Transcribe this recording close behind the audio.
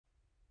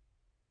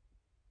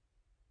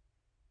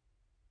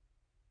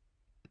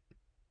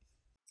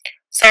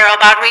Sarah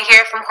Bodway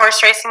here from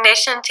Horse Racing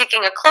Nation,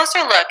 taking a closer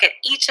look at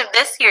each of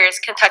this year's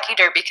Kentucky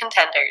Derby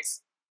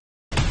contenders.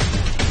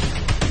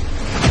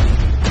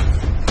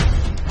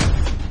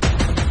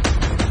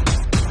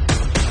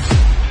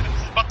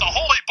 But the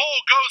Holy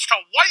Bull goes to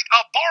White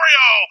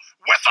Abarrio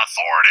with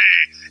authority.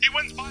 He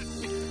wins by...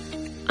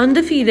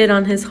 Undefeated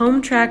on his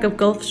home track of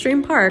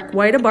Gulfstream Park,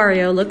 White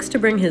Abarrio looks to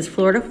bring his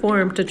Florida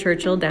form to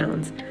Churchill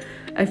Downs.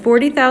 A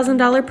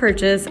 $40,000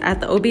 purchase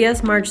at the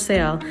OBS March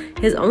sale,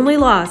 his only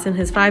loss in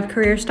his 5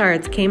 career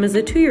starts came as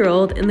a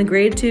 2-year-old in the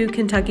Grade 2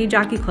 Kentucky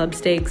Jockey Club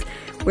Stakes,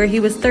 where he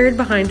was third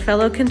behind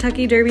fellow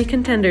Kentucky Derby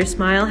contender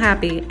Smile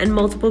Happy and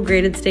multiple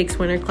graded stakes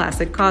winner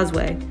Classic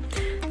Causeway.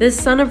 This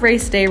son of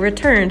race day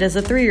returned as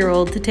a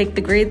 3-year-old to take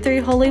the Grade 3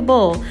 Holy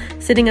Bull,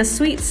 sitting a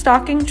sweet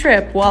stalking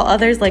trip while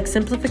others like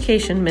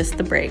Simplification missed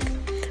the break.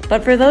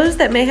 But for those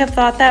that may have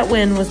thought that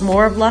win was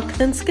more of luck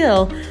than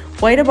skill,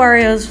 White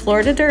Abarrio's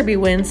Florida Derby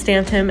win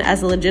stamped him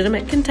as a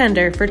legitimate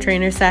contender for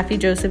trainer Saffie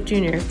Joseph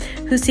Jr.,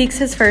 who seeks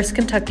his first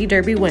Kentucky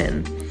Derby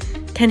win.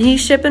 Can he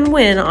ship and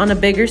win on a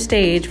bigger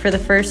stage for the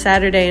first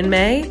Saturday in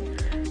May?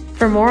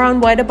 For more on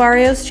White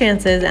Abarrio's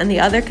chances and the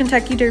other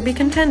Kentucky Derby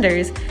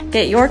contenders,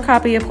 get your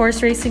copy of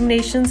Horse Racing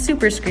Nation's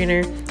Super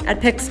Screener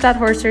at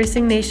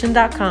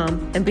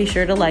picks.horseracingnation.com and be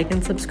sure to like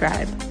and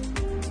subscribe.